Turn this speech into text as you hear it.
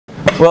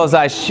Well, as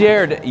I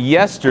shared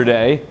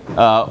yesterday,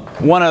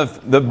 one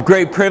of the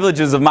great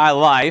privileges of my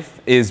life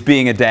is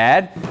being a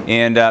dad.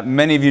 And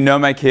many of you know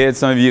my kids.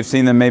 Some of you have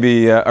seen them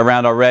maybe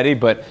around already,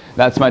 but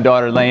that's my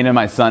daughter Lena,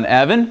 my son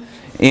Evan.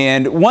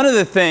 And one of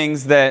the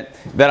things that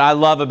I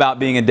love about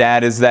being a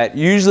dad is that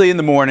usually in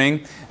the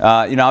morning,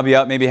 I'll be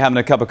up maybe having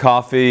a cup of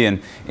coffee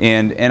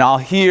and I'll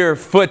hear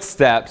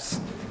footsteps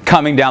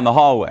coming down the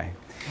hallway.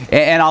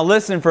 And I'll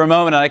listen for a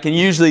moment, and I can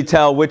usually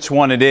tell which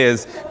one it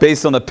is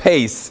based on the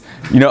pace,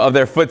 of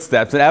their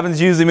footsteps. And Evan's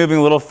usually moving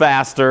a little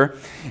faster,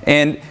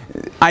 and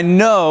I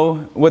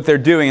know what they're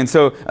doing. And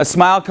so a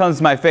smile comes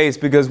to my face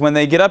because when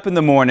they get up in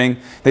the morning,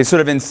 they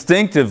sort of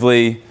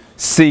instinctively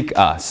seek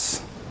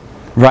us.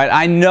 Right?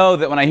 I know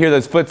that when I hear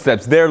those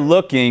footsteps, they're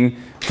looking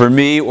for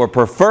me or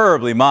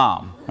preferably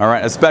Mom. All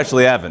right?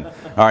 Especially Evan.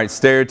 All right?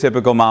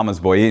 Stereotypical mama's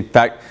boy. In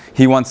fact,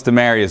 he wants to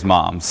marry his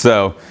mom.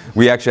 So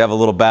we actually have a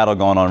little battle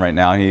going on right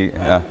now. He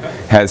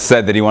has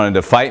said that he wanted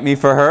to fight me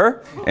for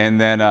her.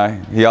 And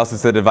then he also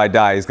said if I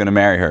die, he's going to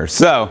marry her.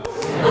 So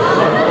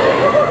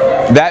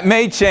that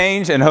may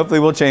change, and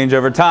hopefully will change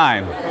over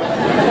time.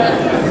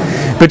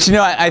 But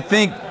I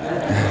think,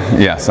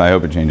 yes, I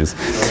hope it changes.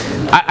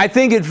 I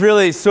think it's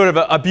really sort of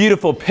a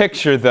beautiful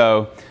picture,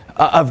 though,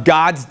 of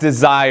God's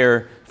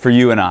desire for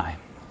you and I.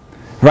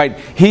 Right?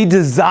 He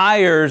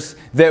desires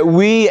that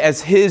we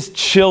as His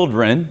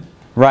children,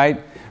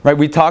 right?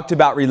 We talked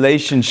about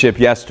relationship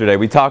yesterday.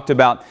 We talked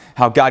about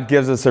how God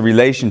gives us a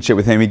relationship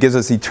with Him. He gives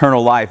us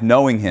eternal life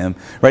knowing Him.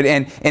 Right?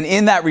 And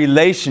in that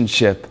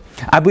relationship,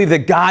 I believe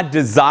that God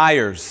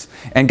desires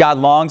and God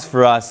longs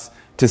for us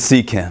to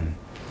seek Him.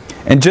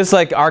 And just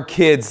like our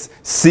kids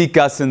seek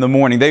us in the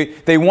morning,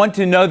 they want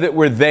to know that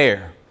we're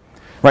there.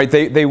 Right?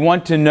 They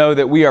want to know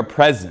that we are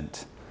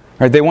present.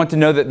 Right? They want to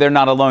know that they're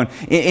not alone.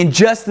 In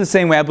just the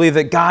same way, I believe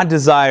that God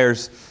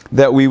desires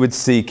that we would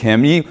seek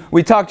Him.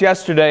 We talked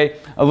yesterday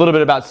a little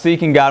bit about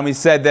seeking God, and we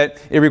said that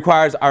it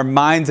requires our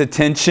mind's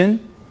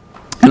attention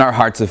and our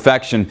heart's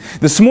affection.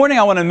 This morning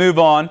I want to move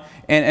on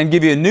and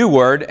give you a new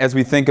word as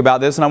we think about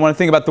this, and I want to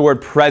think about the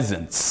word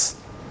presence.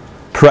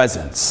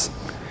 Presence.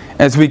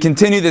 As we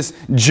continue this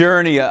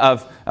journey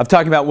of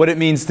talking about what it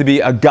means to be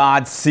a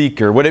God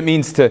seeker, what it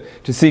means to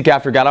seek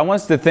after God, I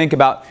want us to think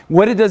about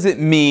what does it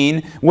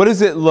mean, what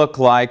does it look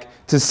like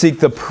to seek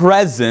the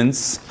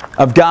presence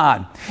of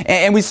God.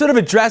 And we sort of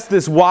addressed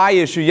this why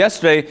issue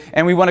yesterday,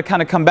 and we want to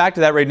kind of come back to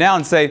that right now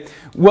and say,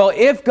 well,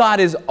 if God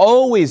is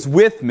always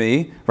with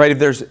me, right, if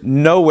there's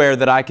nowhere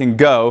that I can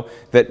go,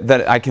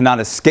 that I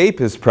cannot escape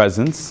His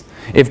presence,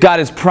 if God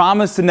has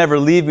promised to never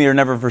leave me or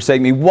never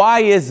forsake me, why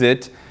is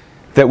it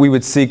that we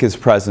would seek His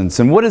presence?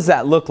 And what does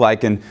that look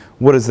like, and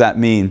what does that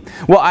mean?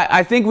 Well,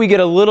 I think we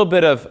get a little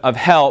bit of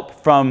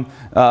help from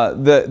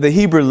the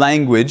Hebrew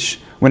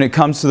language when it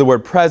comes to the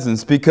word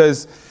presence,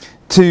 because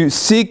to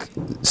seek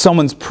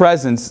someone's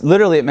presence,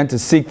 literally it meant to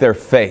seek their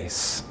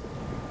face.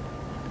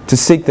 To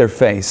seek their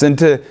face. And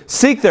to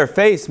seek their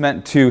face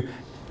meant to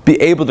be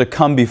able to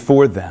come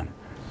before them.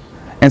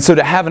 And so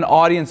to have an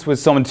audience with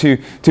someone, to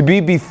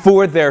be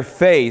before their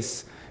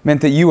face,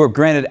 meant that you were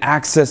granted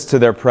access to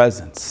their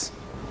presence.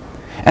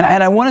 And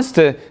I want us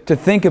to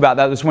think about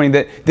that this morning,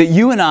 that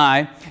you and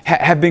I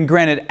have been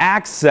granted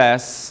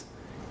access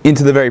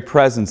into the very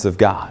presence of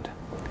God.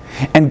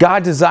 And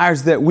God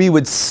desires that we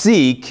would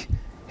seek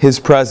His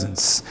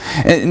presence.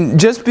 And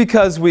just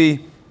because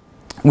we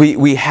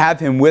have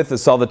Him with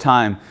us all the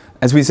time,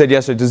 as we said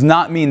yesterday, does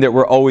not mean that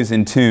we're always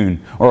in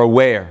tune or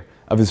aware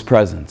of His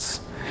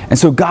presence. And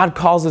so God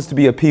calls us to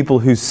be a people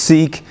who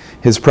seek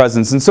His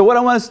presence. And so what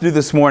I want us to do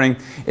this morning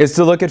is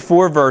to look at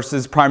 4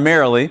 verses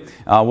primarily.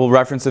 We'll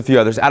reference a few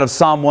others out of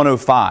Psalm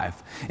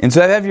 105. And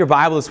so if you have your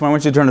Bible this morning, I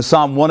want you to turn to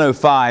Psalm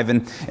 105.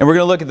 And we're going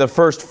to look at the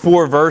first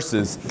 4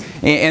 verses.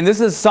 And this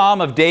is a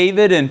Psalm of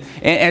David. And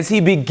as he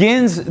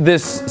begins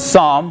this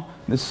song,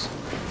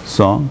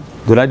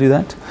 did I do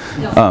that?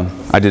 No.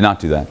 I did not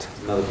do that.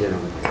 Another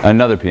piano.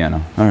 Another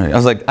piano. All right. I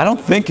was like, I don't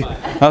think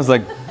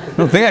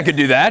I could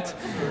do that.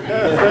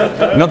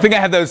 I don't think I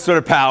have those sort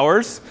of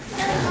powers.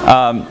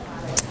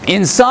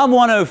 In Psalm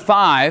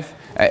 105,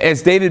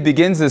 as David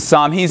begins this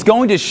psalm, he's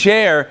going to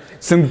share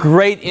some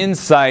great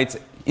insights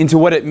into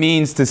what it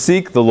means to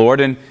seek the Lord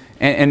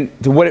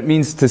and to what it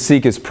means to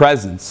seek His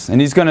presence.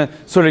 And he's going to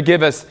sort of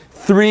give us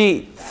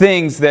 3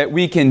 things that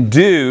we can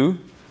do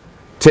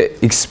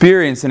to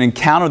experience and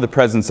encounter the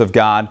presence of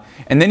God.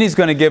 And then he's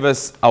going to give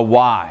us a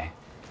why.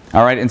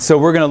 All right, and so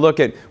we're going to look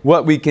at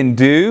what we can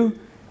do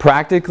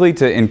practically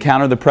to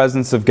encounter the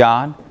presence of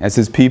God as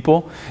His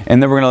people,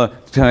 and then we're going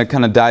to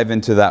kind of dive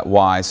into that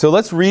why. So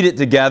let's read it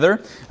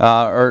together,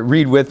 or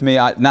read with me,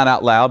 not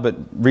out loud, but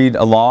read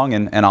along,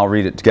 and I'll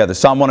read it together.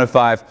 Psalm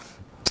 105,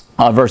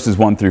 verses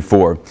 1 through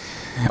 4.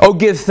 Oh,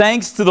 give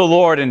thanks to the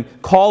Lord and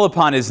call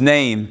upon His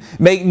name.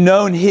 Make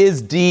known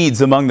His deeds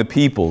among the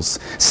peoples.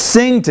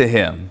 Sing to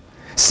Him.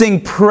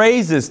 Sing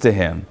praises to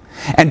Him,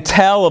 and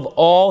tell of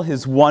all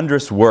His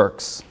wondrous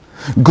works.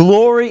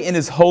 Glory in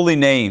His holy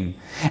name,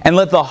 and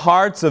let the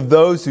hearts of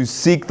those who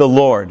seek the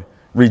Lord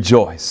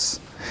rejoice.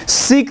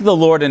 Seek the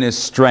Lord in His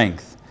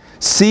strength.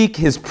 Seek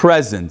His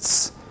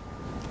presence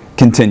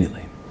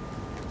continually.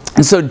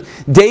 And so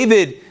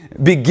David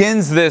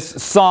begins this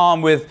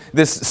psalm with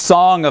this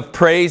song of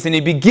praise, and he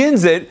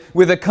begins it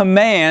with a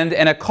command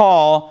and a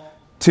call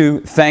to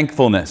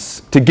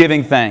thankfulness, to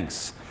giving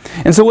thanks.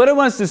 And so what I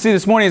want us to see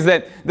this morning is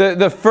that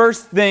the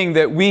first thing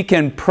that we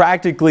can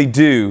practically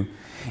do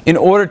in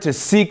order to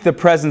seek the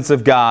presence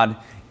of God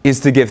is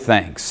to give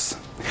thanks.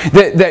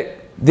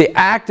 The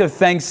act of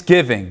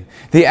thanksgiving,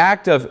 the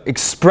act of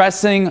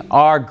expressing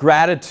our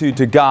gratitude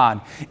to God,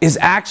 is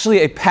actually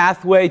a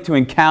pathway to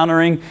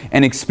encountering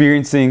and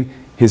experiencing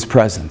His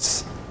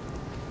presence.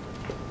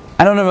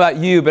 I don't know about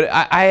you, but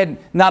I had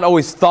not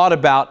always thought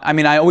about,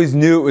 I always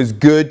knew it was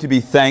good to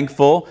be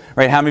thankful,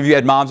 right? How many of you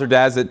had moms or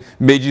dads that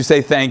made you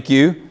say thank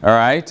you, all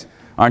right?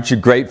 Aren't you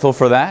grateful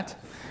for that?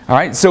 All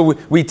right, so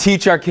we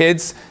teach our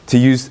kids to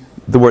use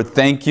the word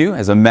thank you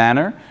as a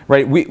manner,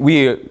 right?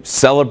 We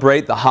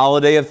celebrate the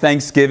holiday of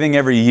Thanksgiving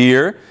every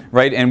year,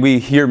 right? And we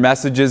hear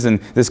messages and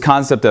this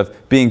concept of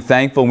being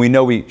thankful, and we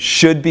know we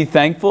should be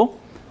thankful,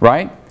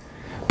 right?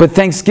 But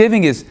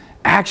Thanksgiving is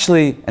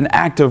actually an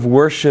act of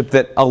worship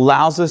that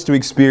allows us to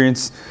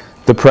experience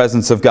the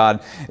presence of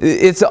God.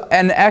 It's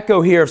an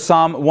echo here of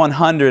Psalm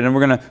 100, and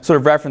we're going to sort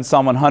of reference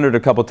Psalm 100 a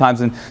couple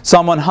times. In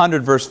Psalm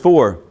 100, verse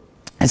 4,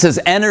 it says,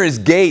 "Enter His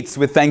gates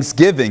with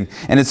thanksgiving,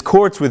 and His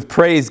courts with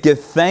praise. Give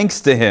thanks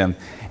to Him,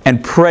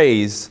 and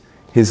praise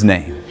His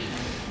name."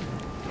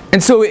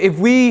 And so if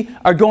we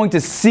are going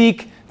to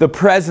seek the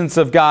presence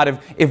of God,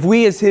 if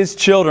we as His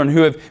children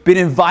who have been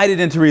invited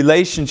into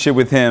relationship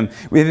with Him,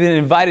 we've been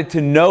invited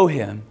to know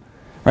Him,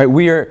 right?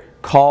 We are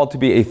called to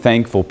be a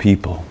thankful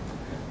people.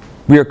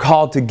 We are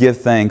called to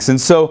give thanks.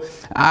 And so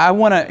I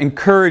want to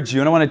encourage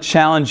you and I want to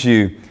challenge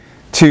you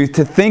to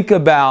think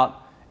about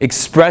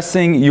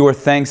expressing your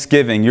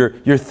thanksgiving,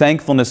 your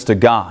thankfulness to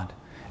God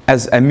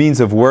as a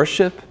means of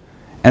worship,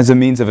 as a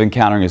means of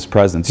encountering His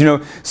presence. You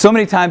know, so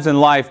many times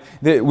in life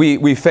that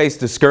we face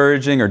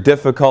discouraging or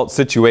difficult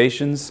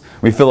situations.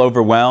 We feel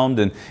overwhelmed.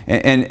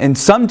 And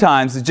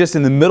sometimes it's just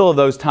in the middle of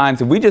those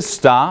times, if we just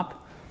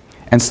stop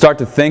and start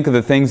to think of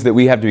the things that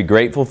we have to be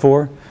grateful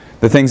for,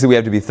 the things that we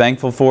have to be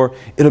thankful for,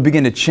 it'll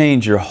begin to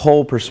change your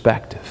whole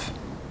perspective.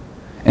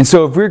 And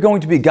so if we're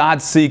going to be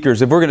God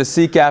seekers, if we're going to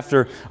seek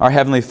after our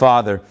Heavenly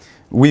Father,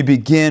 we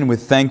begin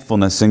with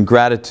thankfulness and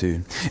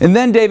gratitude. And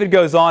then David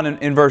goes on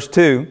in verse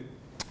 2,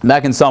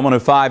 back in Psalm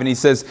 105, and he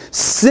says,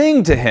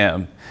 "Sing to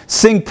Him,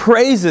 sing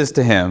praises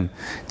to Him,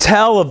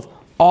 tell of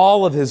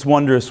all of His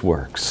wondrous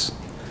works."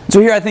 So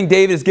here I think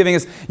David is giving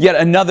us yet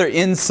another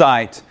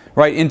insight,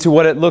 right, into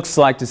what it looks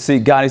like to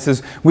seek God. He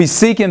says, we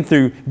seek Him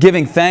through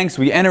giving thanks.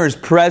 We enter His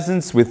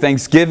presence with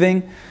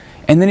thanksgiving.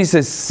 And then he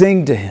says,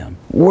 sing to Him,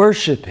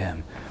 worship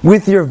Him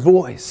with your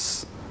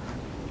voice.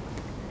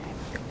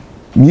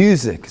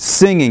 Music,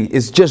 singing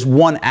is just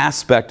one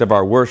aspect of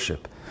our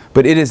worship,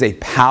 but it is a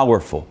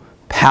powerful,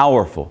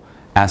 powerful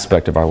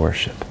aspect of our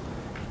worship.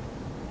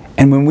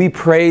 And when we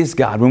praise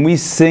God, when we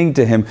sing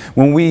to Him,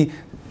 when we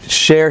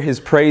share His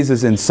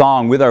praises in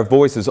song with our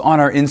voices on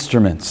our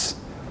instruments,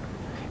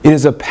 it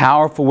is a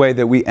powerful way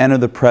that we enter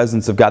the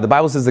presence of God. The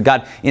Bible says that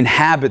God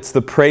inhabits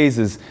the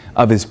praises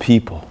of His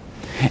people.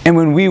 And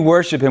when we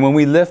worship Him, when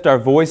we lift our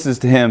voices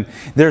to Him,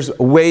 there's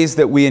ways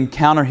that we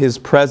encounter His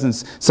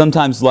presence,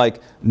 sometimes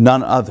like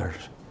none others.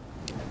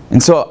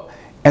 And so,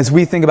 as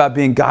we think about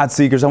being God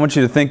seekers, I want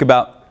you to think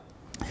about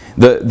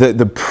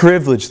the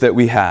privilege that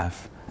we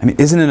have. I mean,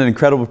 isn't it an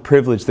incredible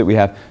privilege that we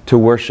have to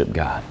worship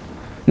God?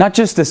 Not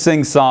just to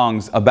sing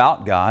songs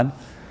about God,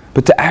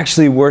 but to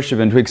actually worship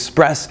and to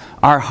express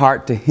our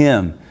heart to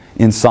Him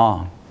in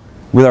song,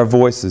 with our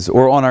voices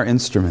or on our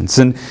instruments.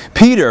 And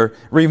Peter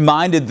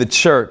reminded the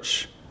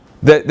church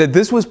that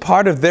this was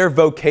part of their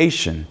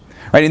vocation,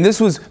 right? And this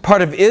was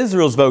part of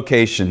Israel's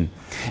vocation.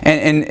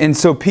 And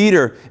so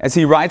Peter, as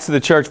he writes to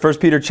the church, 1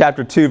 Peter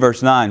chapter 2,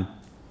 verse 9,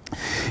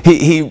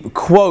 he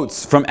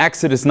quotes from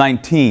Exodus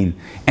 19,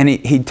 and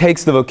he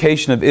takes the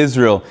vocation of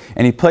Israel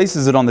and he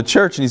places it on the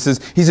church, and he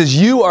says,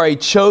 "You are a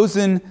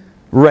chosen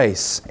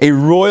race, a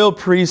royal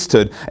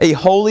priesthood, a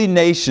holy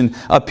nation,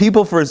 a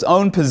people for His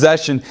own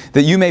possession,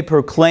 that you may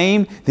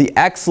proclaim the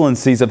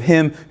excellencies of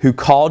Him who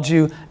called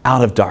you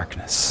out of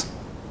darkness."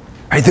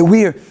 Right? That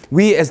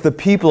we as the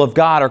people of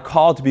God are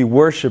called to be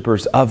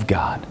worshipers of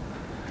God.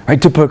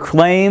 Right? To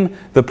proclaim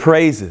the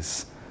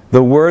praises,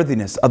 the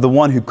worthiness of the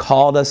one who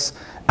called us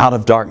out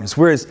of darkness.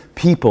 We're His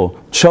people,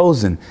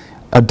 chosen,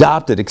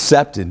 adopted,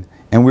 accepted,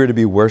 and we're to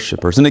be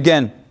worshipers. And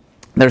again,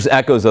 there's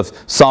echoes of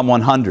Psalm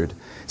 100.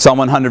 Psalm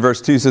 100 verse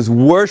 2 says,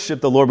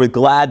 "Worship the Lord with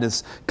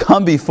gladness.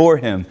 Come before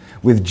Him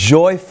with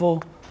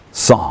joyful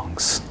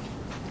songs."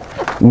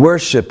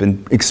 Worship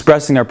and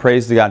expressing our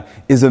praise to God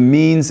is a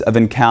means of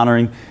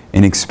encountering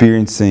and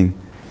experiencing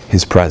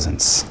His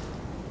presence.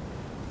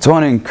 So I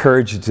want to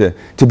encourage you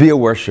to be a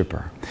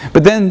worshiper.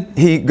 But then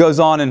he goes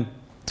on in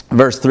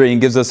verse 3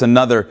 and gives us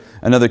another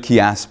key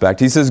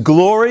aspect. He says,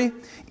 "Glory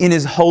in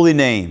His holy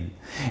name,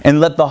 and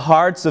let the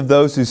hearts of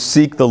those who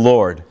seek the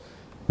Lord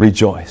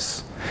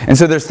rejoice." And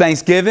so there's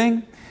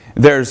thanksgiving,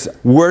 there's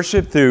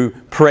worship through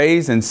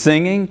praise and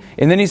singing,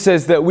 and then he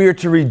says that we are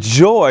to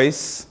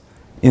rejoice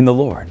in the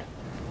Lord.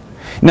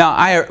 Now,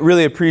 I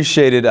really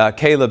appreciated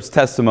Caleb's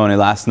testimony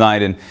last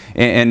night,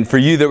 and for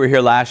you that were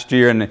here last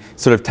year and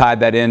sort of tied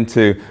that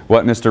into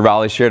what Mr.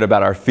 Raleigh shared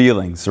about our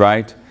feelings,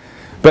 right?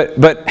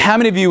 But how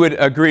many of you would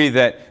agree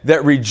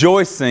that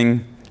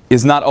rejoicing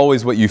is not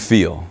always what you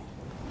feel,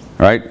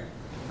 right?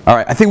 All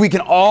right, I think we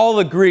can all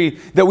agree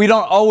that we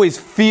don't always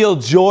feel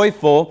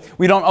joyful.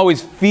 We don't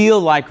always feel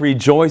like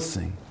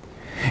rejoicing.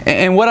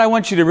 And what I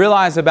want you to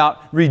realize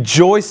about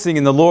rejoicing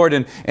in the Lord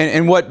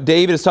and what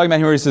David is talking about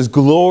here, he says,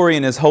 glory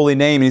in His holy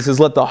name. And he says,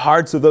 let the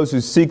hearts of those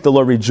who seek the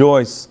Lord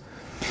rejoice.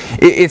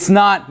 It's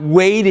not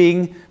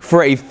waiting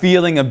for a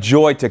feeling of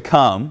joy to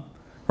come,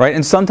 right?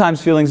 And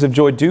sometimes feelings of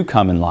joy do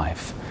come in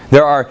life.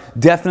 There are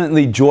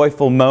definitely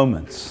joyful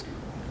moments.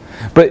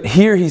 But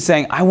here he's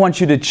saying, I want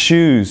you to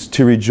choose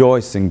to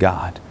rejoice in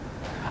God.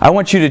 I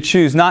want you to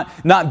choose,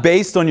 not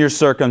based on your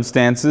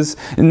circumstances,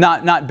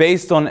 not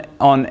based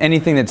on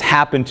anything that's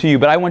happened to you,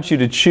 but I want you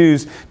to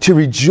choose to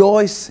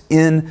rejoice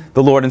in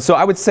the Lord. And so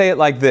I would say it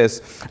like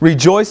this.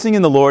 Rejoicing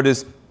in the Lord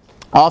is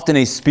often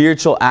a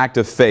spiritual act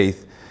of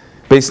faith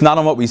based not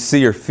on what we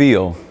see or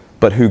feel,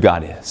 but who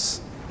God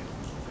is.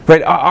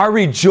 Right? Our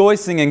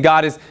rejoicing in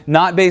God is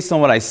not based on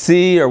what I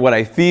see or what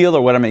I feel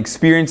or what I'm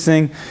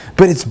experiencing,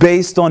 but it's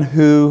based on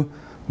who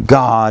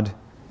God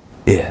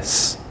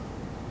is.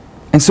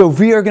 And so if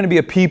we are going to be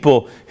a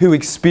people who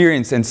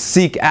experience and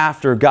seek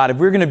after God, if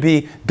we're going to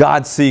be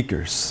God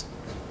seekers,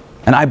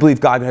 and I believe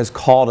God has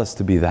called us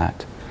to be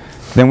that,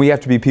 then we have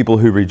to be people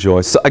who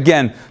rejoice. So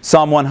again,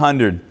 Psalm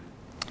 100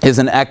 is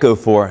an echo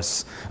for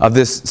us of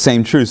this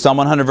same truth. Psalm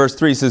 100 verse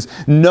 3 says,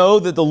 know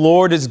that the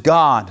Lord is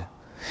God.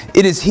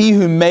 It is He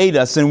who made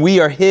us, and we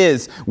are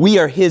His. We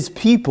are His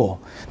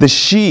people, the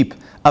sheep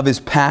of His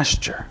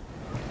pasture.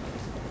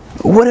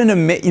 What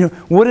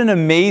an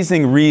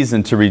amazing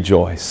reason to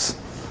rejoice.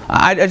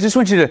 I just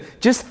want you to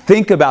just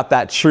think about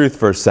that truth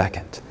for a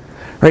second.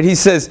 Right? He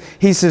says,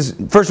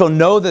 first of all,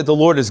 know that the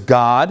Lord is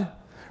God.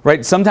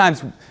 Right?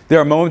 Sometimes there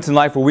are moments in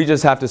life where we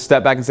just have to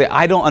step back and say,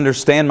 I don't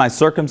understand my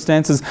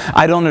circumstances.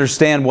 I don't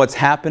understand what's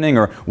happening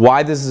or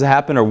why this has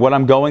happened or what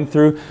I'm going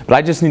through. But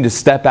I just need to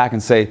step back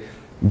and say,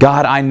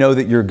 God, I know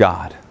that You're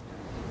God.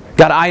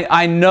 God,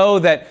 I know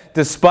that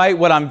despite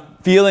what I'm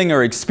feeling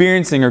or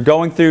experiencing or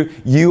going through,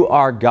 You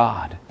are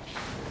God.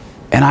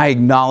 And I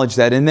acknowledge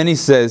that. And then he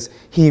says,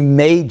 He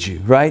made you,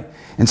 right?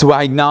 And so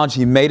I acknowledge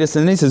He made us.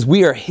 And then he says,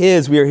 we are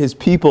His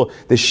people,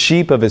 the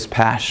sheep of His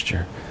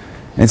pasture.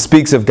 And it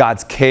speaks of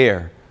God's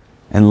care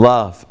and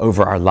love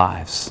over our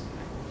lives.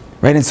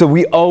 Right? And so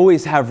we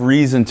always have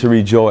reason to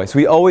rejoice.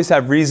 We always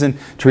have reason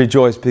to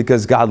rejoice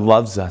because God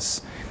loves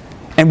us.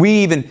 And we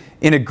even,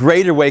 in a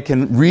greater way,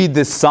 can read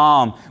this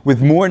psalm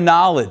with more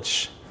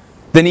knowledge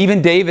than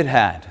even David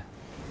had.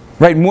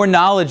 Right? More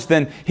knowledge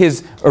than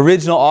his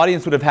original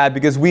audience would have had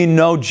because we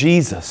know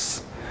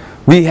Jesus.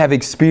 We have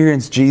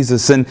experienced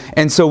Jesus.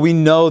 And so we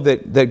know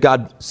that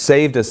God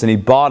saved us and He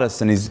bought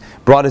us and He's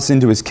brought us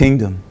into His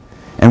kingdom.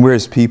 And we're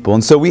His people.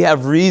 And so we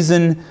have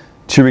reason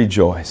to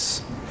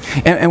rejoice.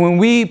 And when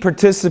we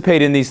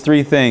participate in these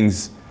three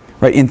things,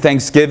 right, in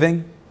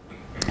thanksgiving,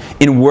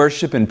 in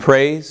worship and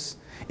praise,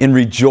 in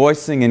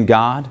rejoicing in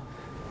God,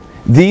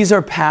 these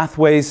are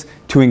pathways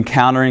to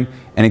encountering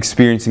and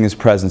experiencing His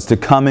presence, to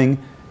coming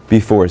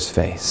before His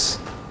face.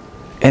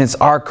 And it's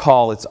our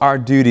call, it's our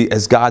duty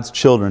as God's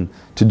children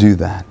to do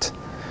that.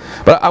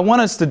 But I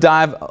want us to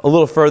dive a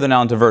little further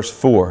now into verse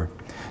 4,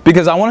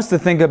 because I want us to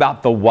think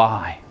about the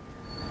why.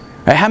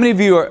 Right? How many of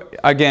you are,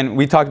 again,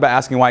 we talked about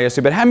asking why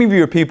yesterday, but how many of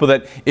you are people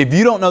that if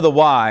you don't know the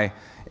why,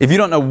 if you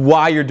don't know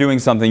why you're doing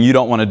something, you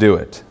don't want to do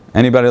it?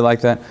 Anybody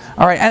like that?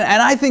 All right,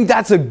 and I think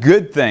that's a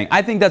good thing.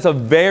 I think that's a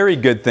very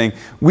good thing.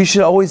 We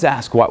should always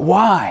ask why.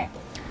 Why?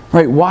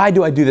 Right? Why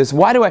do I do this?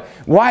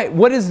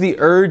 What is the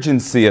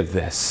urgency of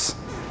this?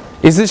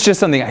 Is this just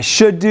something I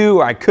should do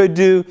or I could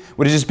do?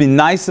 Would it just be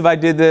nice if I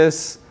did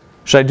this?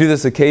 Should I do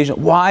this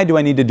occasionally? Why do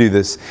I need to do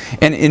this?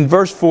 And in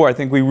verse 4, I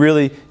think we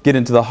really get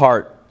into the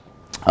heart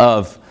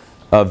of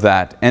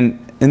that.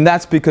 And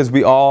that's because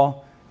we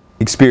all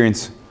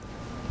experience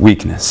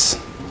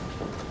weakness.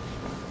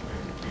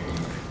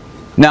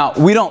 Now,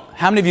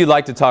 how many of you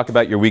like to talk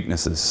about your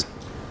weaknesses?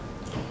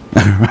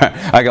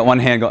 I got one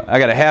hand going, I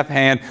got a half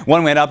hand,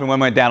 one went up and one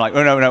went down, like,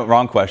 oh no,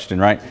 wrong question,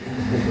 right?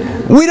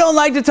 We don't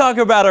like to talk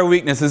about our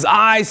weaknesses.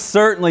 I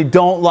certainly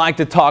don't like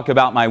to talk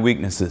about my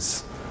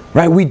weaknesses,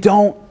 right? We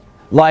don't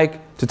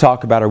like to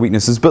talk about our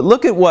weaknesses. But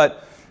look at verse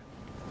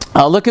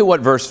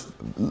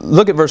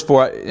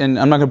 4, and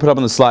I'm not going to put it up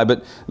on the slide,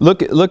 but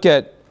look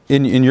at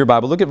in your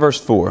Bible, look at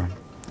verse 4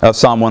 of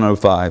Psalm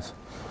 105.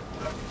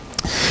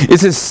 It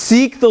says,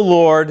 seek the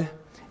Lord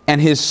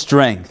and His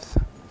strength.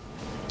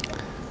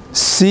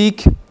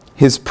 Seek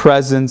His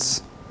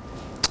presence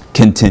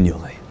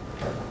continually.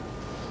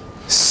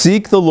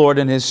 Seek the Lord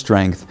and His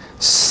strength.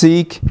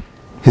 Seek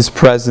His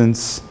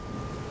presence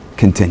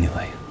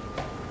continually.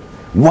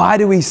 Why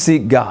do we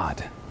seek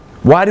God?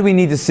 Why do we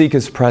need to seek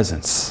His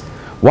presence?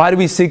 Why do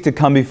we seek to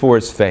come before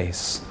His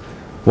face?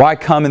 Why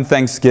come in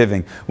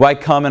thanksgiving? Why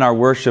come in our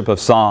worship of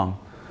song?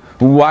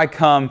 Why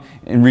come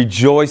in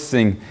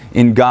rejoicing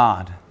in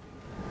God?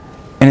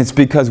 And it's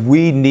because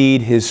we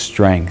need His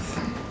strength.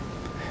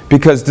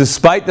 Because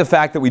despite the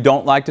fact that we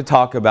don't like to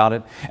talk about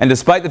it, and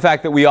despite the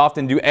fact that we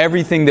often do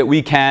everything that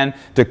we can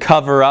to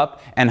cover up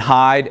and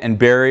hide and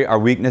bury our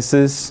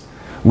weaknesses,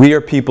 we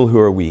are people who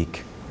are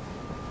weak.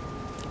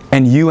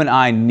 And you and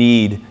I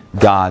need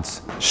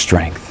God's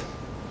strength.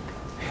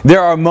 There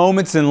are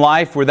moments in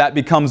life where that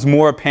becomes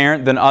more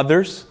apparent than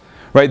others.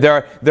 Right?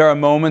 There are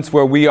moments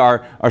where we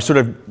are sort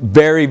of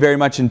very, very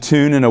much in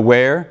tune and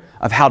aware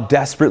of how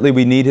desperately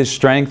we need His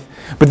strength.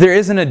 But there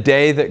isn't a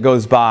day that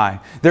goes by,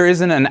 there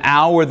isn't an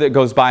hour that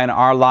goes by in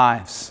our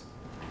lives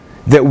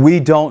that we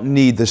don't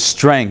need the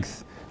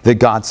strength that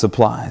God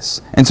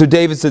supplies. And so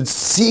David said,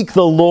 seek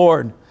the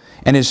Lord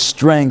and His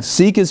strength.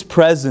 Seek His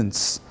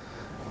presence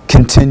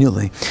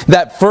continually.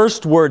 That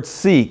first word,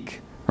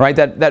 seek, right?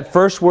 That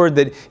first word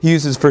that he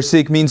uses for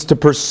seek means to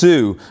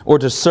pursue or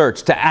to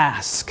search, to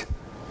ask.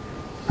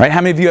 Right?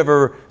 How many of you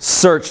ever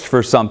searched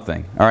for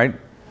something? All right?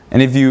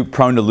 Any of you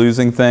prone to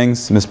losing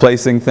things,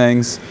 misplacing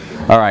things?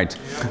 All right.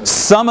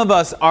 Some of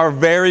us are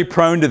very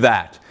prone to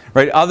that.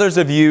 Right? Others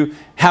of you,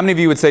 how many of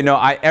you would say, no,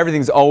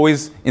 everything's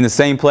always in the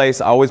same place.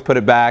 I always put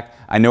it back.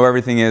 I know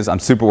everything is. I'm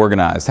super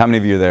organized. How many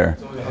of you are there?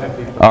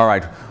 All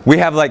right. We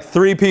have like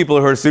 3 people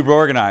who are super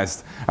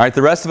organized. All right.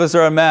 The rest of us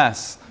are a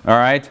mess. All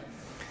right.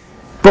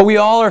 But we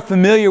all are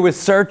familiar with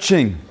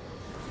searching.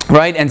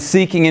 Right? And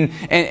seeking.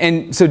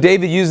 And so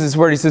David uses this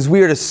word. He says,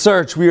 we are to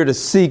search. We are to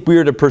seek. We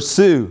are to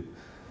pursue.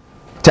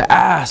 To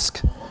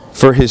ask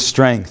for His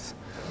strength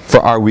for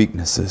our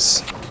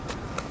weaknesses.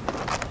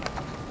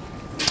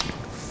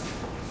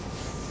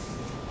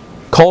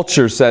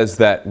 Culture says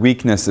that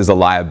weakness is a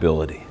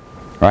liability,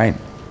 right?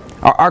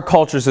 Our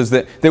culture says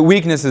that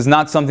weakness is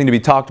not something to be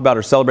talked about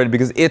or celebrated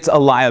because it's a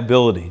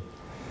liability.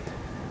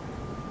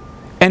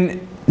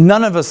 And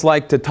none of us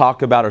like to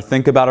talk about or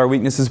think about our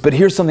weaknesses, but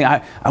here's something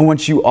I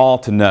want you all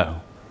to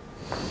know.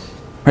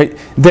 Right?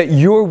 That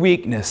your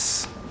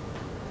weakness,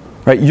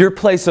 right, your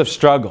place of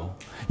struggle,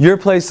 your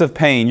place of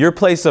pain, your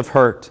place of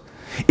hurt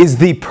is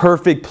the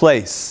perfect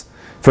place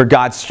for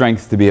God's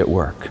strength to be at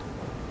work.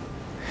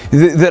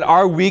 That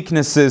our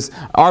weaknesses,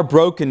 our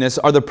brokenness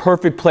are the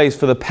perfect place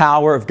for the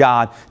power of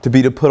God to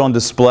be put on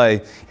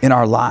display in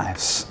our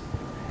lives.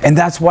 And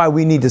that's why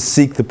we need to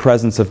seek the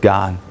presence of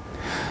God.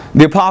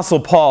 The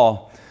Apostle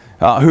Paul,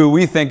 who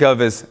we think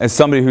of as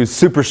somebody who's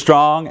super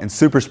strong and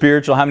super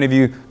spiritual. How many of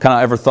you kind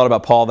of ever thought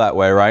about Paul that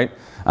way, right?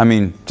 I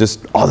mean,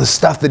 just all the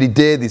stuff that he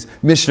did, these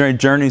missionary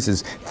journeys,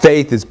 his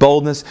faith, his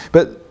boldness.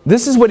 But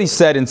this is what he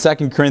said in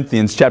 2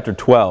 Corinthians chapter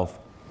 12,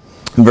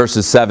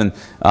 verses 7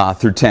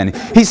 through 10.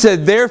 He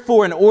said,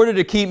 therefore, in order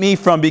to keep me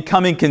from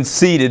becoming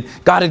conceited,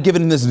 God had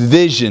given him this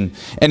vision.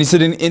 And he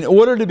said, in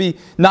order to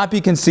not be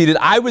conceited,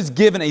 I was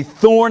given a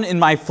thorn in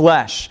my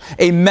flesh,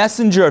 a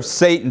messenger of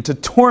Satan to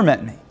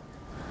torment me.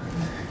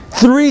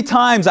 3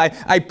 times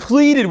I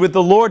pleaded with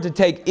the Lord to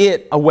take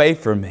it away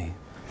from me.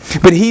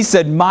 But He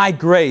said, my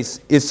grace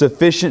is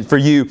sufficient for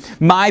you.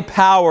 My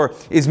power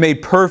is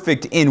made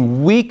perfect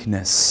in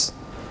weakness.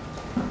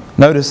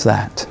 Notice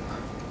that.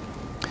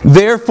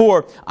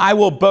 Therefore, I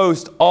will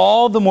boast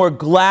all the more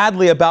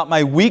gladly about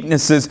my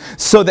weaknesses,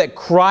 so that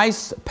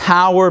Christ's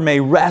power may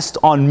rest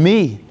on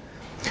me.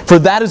 For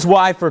that is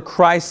why, for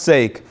Christ's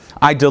sake,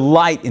 I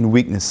delight in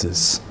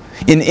weaknesses,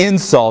 in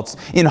insults,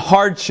 in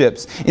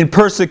hardships, in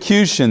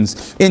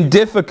persecutions, in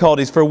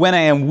difficulties. For when I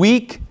am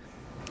weak,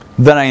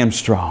 then I am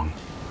strong.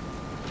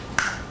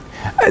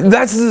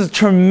 That's a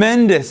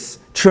tremendous,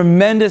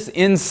 tremendous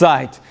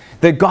insight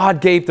that God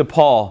gave to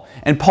Paul,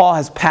 and Paul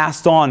has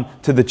passed on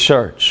to the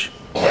church.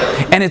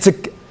 And it's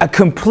a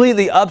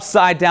completely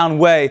upside down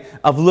way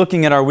of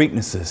looking at our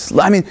weaknesses.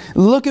 I mean,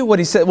 look at what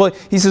he said. Well,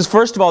 he says,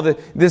 first of all,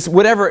 this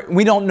whatever,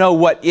 we don't know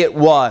what it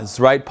was,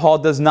 right? Paul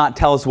does not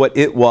tell us what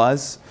it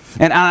was.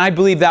 And I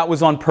believe that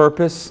was on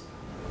purpose.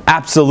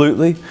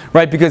 Absolutely.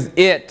 Right? Because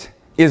it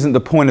isn't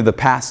the point of the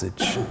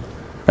passage.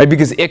 Right?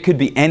 Because it could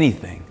be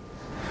anything.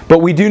 But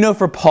we do know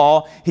for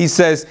Paul, he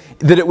says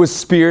that it was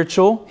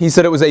spiritual. He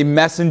said it was a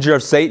messenger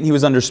of Satan. He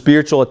was under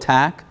spiritual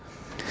attack.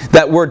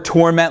 That word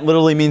torment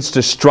literally means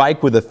to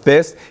strike with a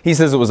fist. He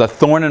says it was a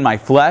thorn in my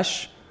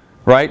flesh.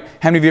 Right?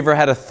 How many of you ever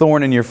had a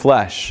thorn in your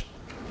flesh?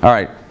 All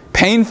right.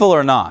 Painful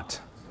or not?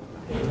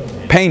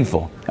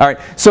 Painful. All right.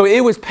 So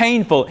it was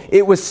painful.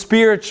 It was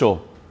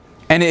spiritual.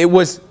 And it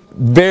was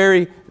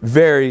very,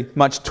 very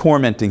much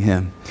tormenting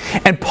him.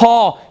 And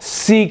Paul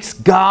seeks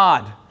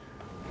God.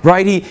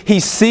 Right?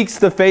 He seeks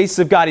the face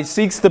of God. He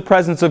seeks the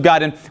presence of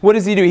God. And what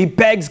does he do? He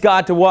begs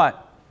God to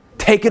what?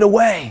 Take it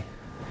away.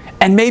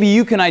 And maybe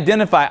you can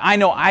identify, I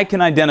know I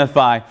can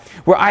identify,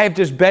 where I have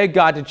just begged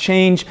God to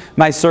change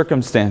my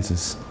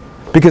circumstances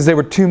because they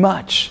were too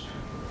much,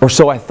 or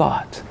so I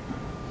thought.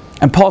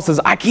 And Paul says,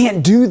 I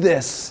can't do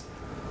this.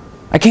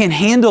 I can't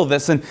handle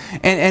this.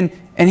 And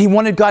he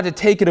wanted God to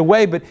take it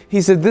away, but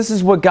he said, this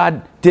is what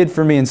God did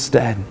for me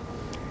instead.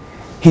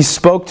 He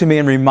spoke to me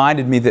and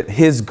reminded me that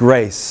His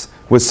grace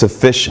was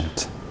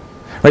sufficient.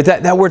 Right?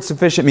 That word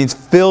sufficient means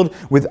filled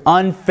with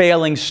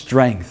unfailing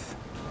strength.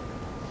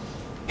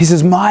 He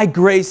says, my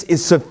grace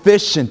is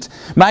sufficient.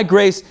 My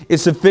grace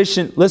is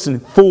sufficient, listen,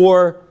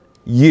 for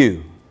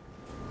you.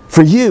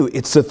 For you,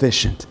 it's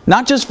sufficient.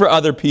 Not just for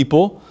other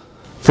people,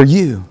 for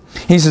you.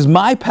 He says,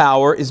 my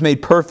power is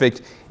made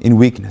perfect in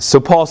weakness. So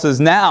Paul says,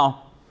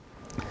 now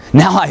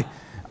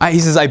he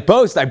says, I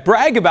boast, I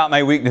brag about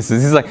my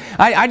weaknesses. He's like,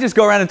 I just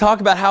go around and talk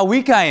about how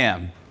weak I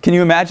am. Can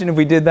you imagine if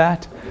we did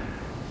that?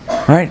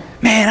 Right?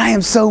 Man, I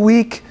am so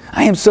weak.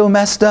 I am so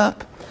messed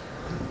up.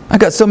 I've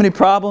got so many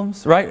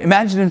problems, right?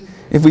 Imagine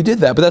if we did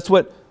that. But that's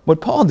what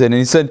Paul did. And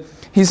he said,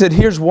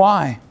 here's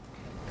why.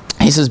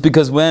 He says,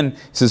 because when, he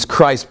says,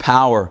 Christ's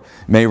power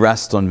may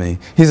rest on me.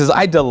 He says,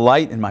 I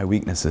delight in my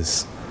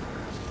weaknesses.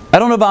 I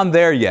don't know if I'm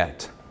there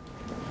yet.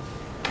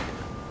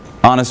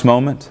 Honest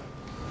moment.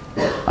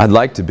 I'd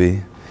like to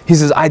be. He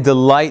says, I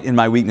delight in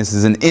my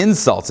weaknesses, in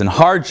insults, in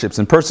hardships,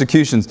 in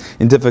persecutions,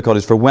 in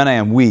difficulties. For when I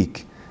am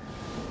weak,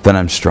 then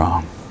I'm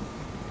strong.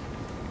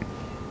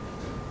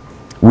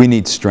 We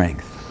need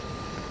strength.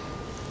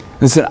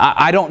 Listen,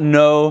 I don't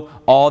know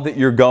all that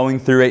you're going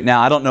through right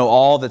now. I don't know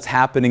all that's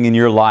happening in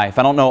your life.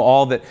 I don't know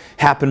all that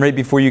happened right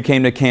before you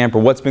came to camp, or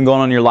what's been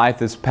going on in your life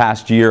this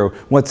past year, or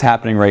what's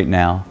happening right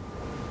now.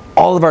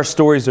 All of our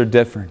stories are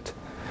different.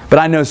 But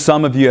I know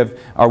some of you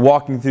are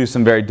walking through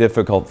some very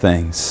difficult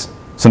things,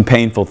 some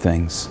painful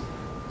things,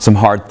 some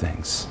hard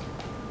things.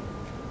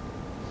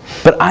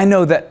 But I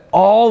know that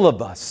all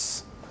of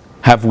us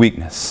have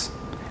weakness,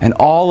 and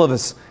all of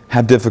us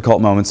have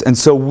difficult moments. And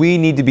so we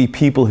need to be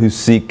people who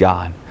seek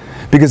God.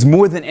 Because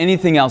more than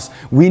anything else,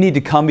 we need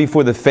to come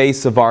before the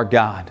face of our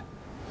God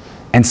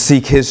and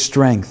seek His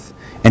strength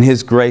and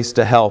His grace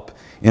to help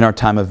in our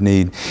time of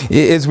need.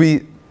 As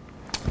we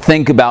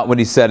think about what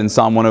he said in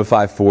Psalm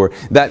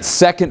 105:4, that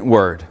second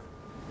word,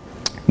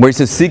 where he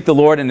says, seek the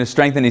Lord and His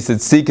strength, and he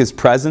said, seek His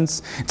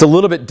presence. It's a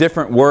little bit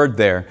different word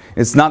there.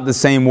 It's not the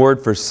same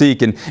word for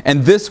seek. And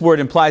this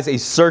word implies a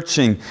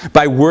searching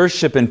by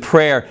worship and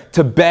prayer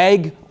to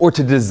beg or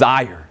to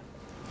desire.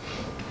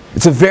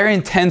 It's a very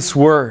intense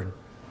word.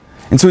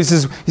 And so he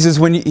says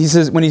when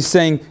he's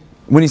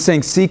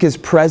saying seek His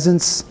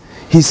presence,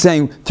 he's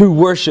saying through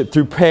worship,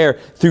 through prayer,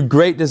 through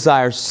great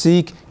desire,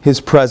 seek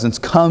His presence.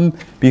 Come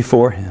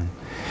before Him.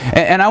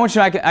 And I want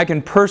you to know, I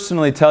can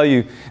personally tell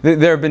you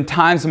that there have been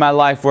times in my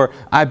life where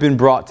I've been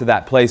brought to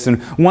that place.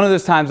 And one of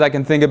those times I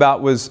can think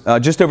about was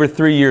just over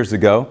 3 years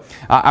ago.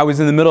 I was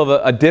in the middle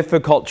of a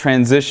difficult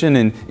transition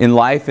in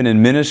life and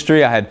in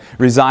ministry. I had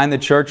resigned the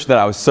church that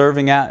I was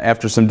serving at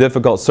after some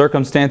difficult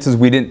circumstances.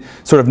 We didn't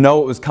sort of know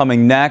what was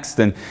coming next.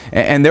 And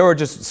there were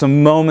just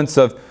some moments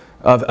of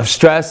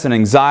stress and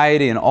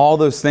anxiety and all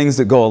those things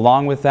that go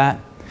along with that.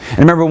 And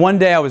I remember one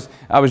day I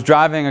was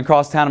driving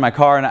across town in my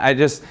car, and I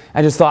just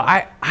thought,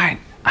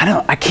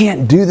 I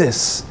can't do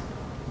this.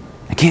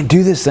 I can't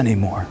do this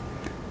anymore.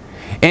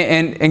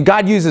 And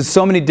God uses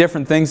so many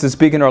different things to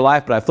speak into our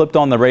life, but I flipped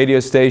on the radio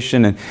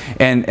station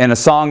and a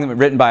song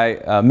written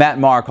by Matt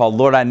Maher called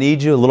Lord, I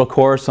Need You, a little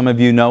chorus, some of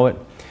you know it.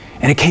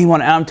 And it came on,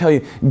 and I'm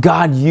telling you,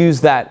 God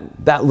used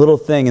that little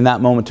thing in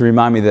that moment to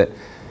remind me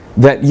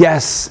that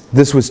yes,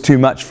 this was too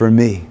much for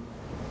me,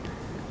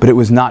 but it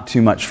was not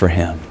too much for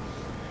Him.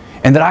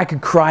 And that I could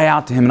cry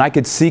out to Him, and I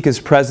could seek His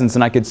presence,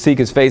 and I could seek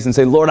His face and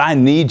say, Lord, I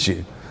need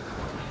You.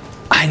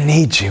 I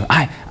need You.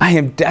 I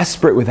am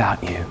desperate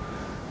without You.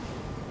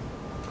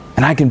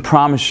 And I can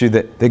promise you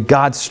that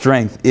God's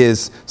strength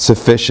is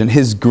sufficient.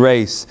 His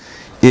grace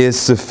is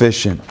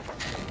sufficient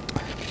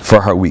for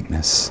our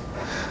weakness.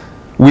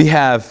 We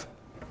have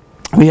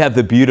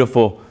the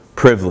beautiful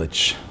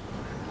privilege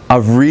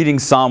of reading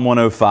Psalm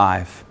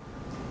 105.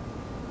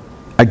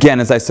 Again,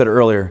 as I said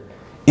earlier,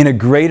 in a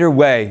greater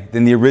way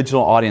than the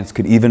original audience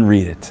could even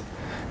read it.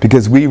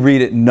 Because we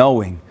read it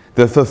knowing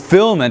the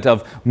fulfillment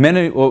of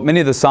what many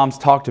of the Psalms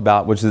talked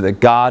about, which is that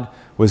God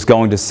was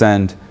going to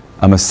send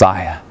a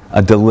Messiah,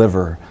 a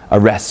deliverer, a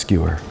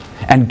rescuer.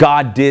 And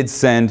God did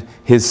send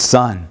His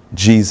Son,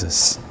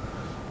 Jesus.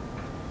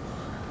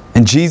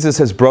 And Jesus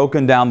has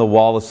broken down the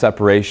wall of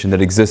separation that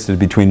existed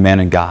between man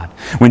and God.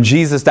 When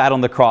Jesus died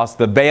on the cross,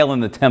 the veil in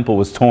the temple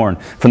was torn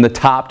from the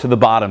top to the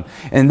bottom.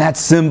 And that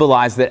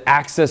symbolized that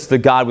access to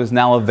God was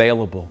now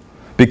available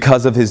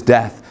because of His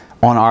death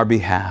on our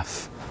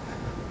behalf.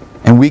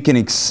 And we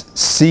can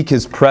seek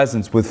His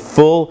presence with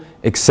full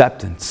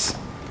acceptance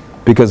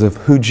because of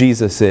who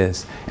Jesus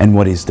is and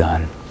what He's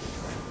done.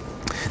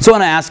 So I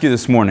want to ask you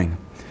this morning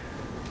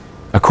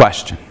a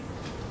question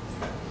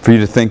for you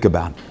to think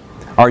about.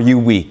 Are you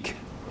weak?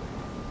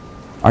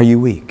 Are you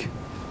weak?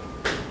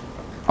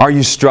 Are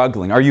you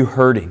struggling? Are you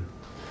hurting?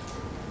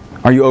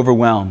 Are you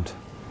overwhelmed?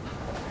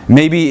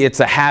 Maybe it's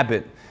a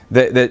habit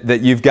that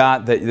you've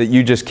got that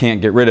you just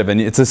can't get rid of,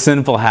 and it's a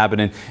sinful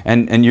habit,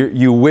 and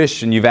you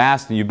wish and you've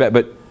asked and you bet,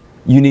 but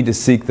you need to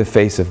seek the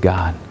face of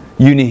God.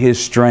 You need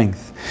His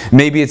strength.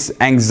 Maybe it's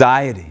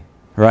anxiety,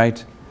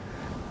 right?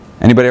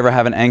 Anybody ever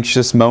have an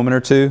anxious moment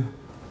or two?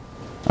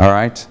 All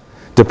right?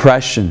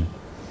 Depression.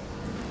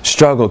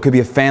 Struggle. It could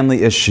be a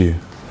family issue.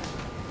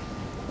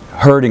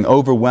 hurting,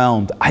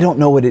 overwhelmed. I don't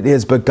know what it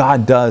is, but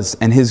God does,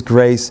 and His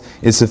grace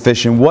is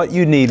sufficient. What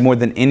you need more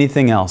than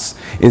anything else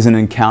is an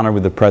encounter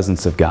with the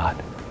presence of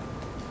God.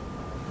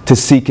 To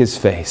seek His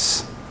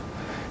face.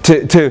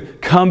 To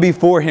come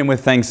before Him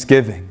with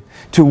thanksgiving.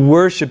 To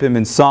worship Him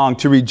in song,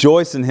 to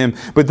rejoice in Him,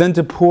 but then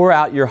to pour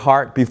out your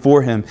heart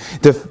before Him,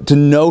 to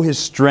know His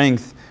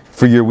strength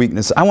for your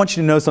weakness. I want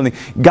you to know something.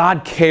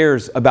 God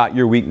cares about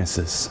your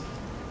weaknesses.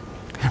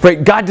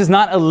 Right? God does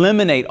not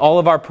eliminate all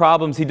of our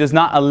problems. He does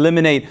not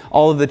eliminate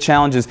all of the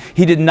challenges.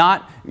 He did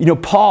not,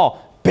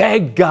 Paul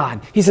begged God.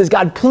 He says,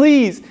 God,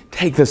 please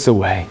take this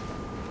away.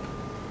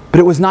 But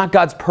it was not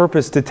God's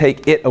purpose to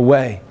take it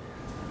away.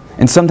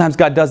 And sometimes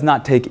God does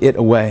not take it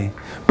away.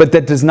 But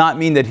that does not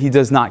mean that He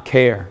does not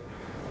care.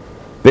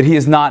 That He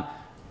is not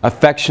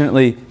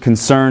affectionately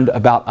concerned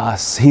about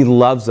us. He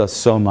loves us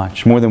so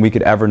much, more than we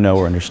could ever know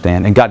or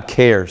understand. And God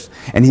cares.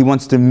 And He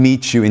wants to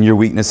meet you in your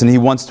weakness. And He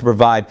wants to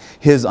provide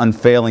His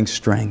unfailing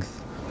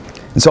strength.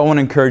 And so I want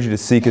to encourage you to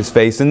seek His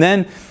face. And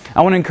then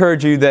I want to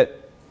encourage you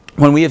that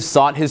when we have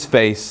sought His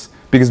face,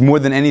 because more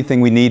than anything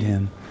we need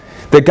Him,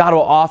 that God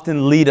will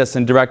often lead us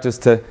and direct us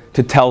to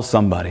tell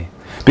somebody.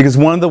 Because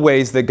one of the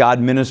ways that God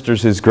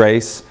ministers His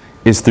grace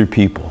is through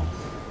people.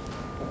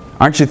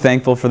 Aren't you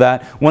thankful for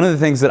that? One of the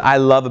things that I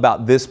love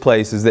about this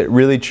place is that it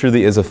really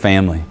truly is a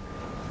family.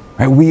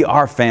 Right? We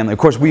are family. Of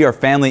course, we are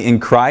family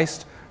in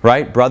Christ,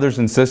 right? Brothers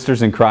and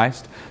sisters in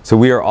Christ. So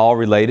we are all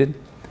related.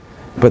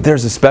 But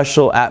there's a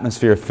special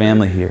atmosphere of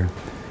family here.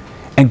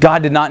 And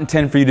God did not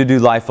intend for you to do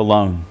life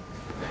alone.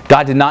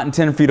 God did not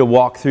intend for you to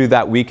walk through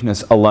that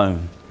weakness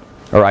alone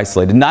or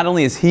isolated. Not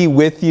only is He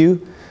with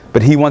you,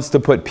 but He wants to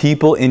put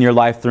people in your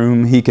life through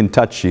whom He can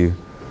touch you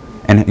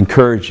and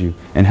encourage you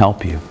and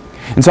help you.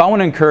 And so I want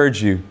to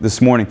encourage you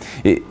this morning,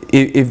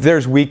 if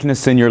there's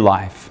weakness in your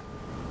life,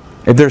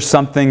 if there's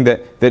something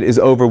that is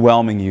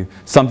overwhelming you,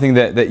 something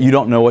that you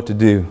don't know what to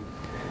do,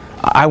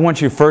 I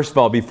want you first of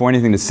all, before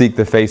anything, to seek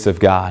the face of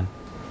God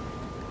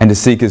and to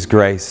seek His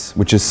grace,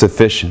 which is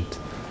sufficient.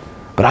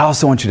 But I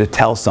also want you to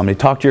tell somebody,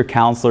 talk to your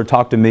counselor,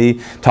 talk to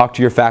me, talk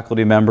to your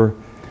faculty member.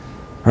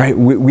 Right?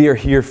 We are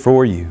here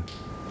for you.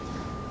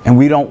 And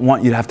we don't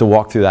want you to have to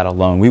walk through that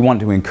alone. We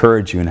want to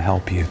encourage you and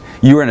help you.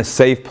 You are in a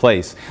safe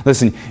place.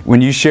 Listen,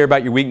 when you share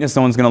about your weakness,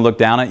 no one's going to look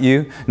down at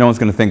you. No one's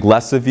going to think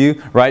less of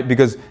you, right?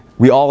 Because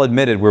we all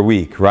admitted we're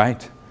weak,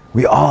 right?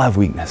 We all have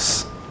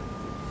weakness.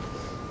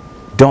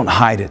 Don't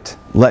hide it.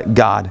 Let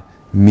God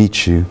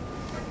meet you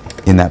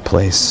in that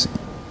place.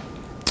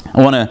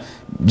 I want to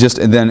just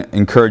then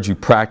encourage you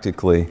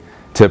practically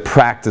to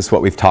practice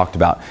what we've talked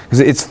about. Because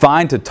it's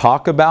fine to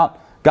talk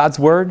about God's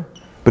Word,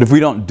 but if we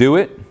don't do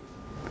it,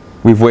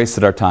 we've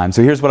wasted our time.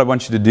 So here's what I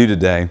want you to do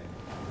today.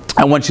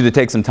 I want you to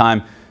take some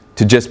time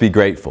to just be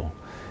grateful.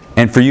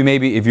 And for you,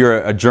 maybe if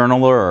you're a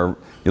journaler or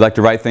you like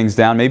to write things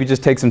down, maybe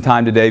just take some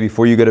time today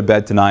before you go to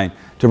bed tonight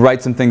to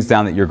write some things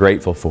down that you're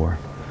grateful for.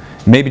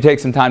 Maybe take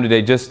some time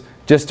today just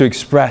to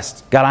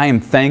express, God, I am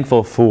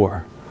thankful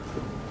for,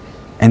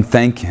 and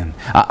thank Him.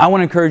 I want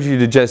to encourage you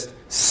to just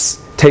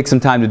take some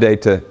time today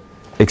to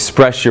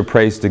express your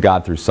praise to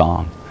God through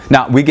song.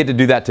 Now, we get to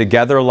do that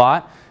together a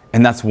lot.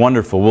 And that's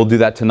wonderful. We'll do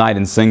that tonight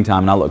in sing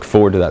time, and I look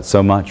forward to that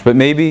so much. But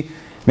maybe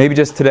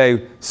just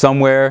today,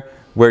 somewhere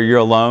where you're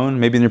alone,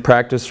 maybe in your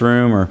practice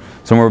room or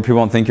somewhere where people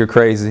won't think you're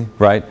crazy,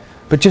 right?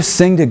 But just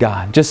sing to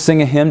God. Just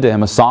sing a hymn to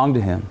Him, a song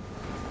to Him,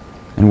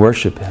 and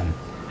worship Him.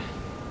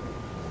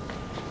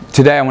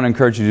 Today, I want to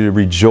encourage you to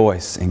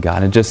rejoice in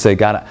God and just say,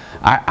 God,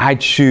 I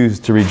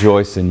choose to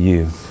rejoice in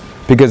You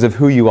because of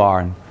who You are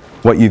and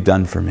what You've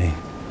done for me.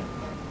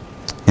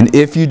 And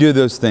if you do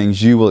those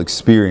things, you will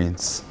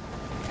experience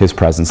His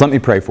presence. Let me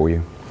pray for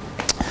you.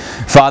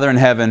 Father in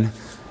heaven,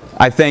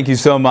 I thank You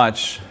so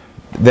much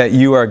that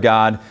You are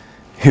God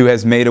who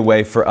has made a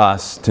way for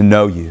us to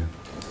know You,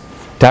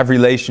 to have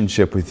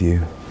relationship with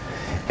You.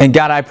 And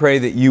God, I pray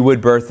that You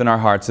would birth in our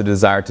hearts a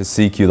desire to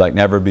seek You like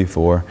never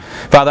before.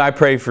 Father, I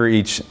pray for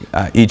each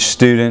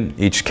student,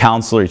 each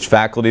counselor, each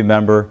faculty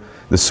member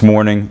this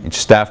morning, each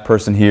staff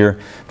person here.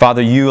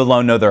 Father, You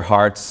alone know their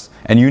hearts,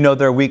 and You know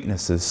their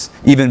weaknesses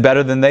even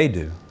better than they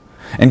do.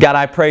 And God,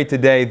 I pray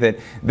today that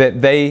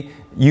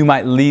You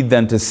might lead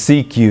them to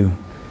seek You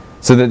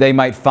so that they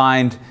might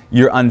find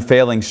Your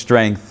unfailing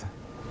strength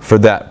for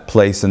that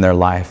place in their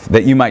life,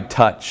 that You might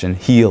touch and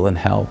heal and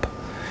help.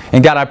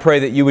 And God, I pray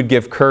that You would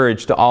give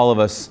courage to all of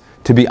us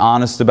to be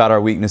honest about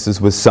our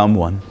weaknesses with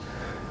someone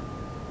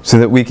so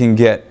that we can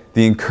get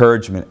the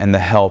encouragement and the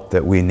help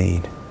that we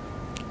need.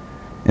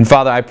 And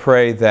Father, I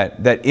pray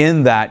that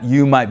in that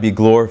You might be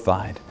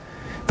glorified.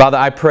 Father,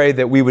 I pray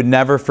that we would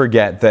never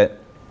forget that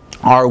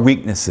our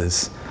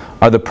weaknesses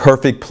are the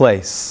perfect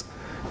place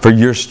for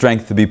Your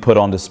strength to be put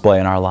on display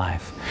in our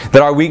life.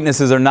 That our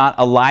weaknesses are not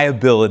a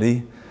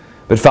liability,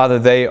 but Father,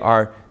 they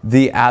are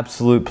the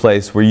absolute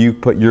place where You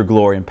put Your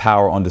glory and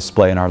power on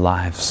display in our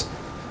lives.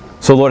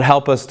 So Lord,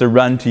 help us to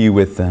run to You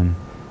with them.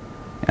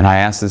 And I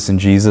ask this in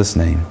Jesus'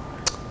 name.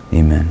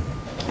 Amen.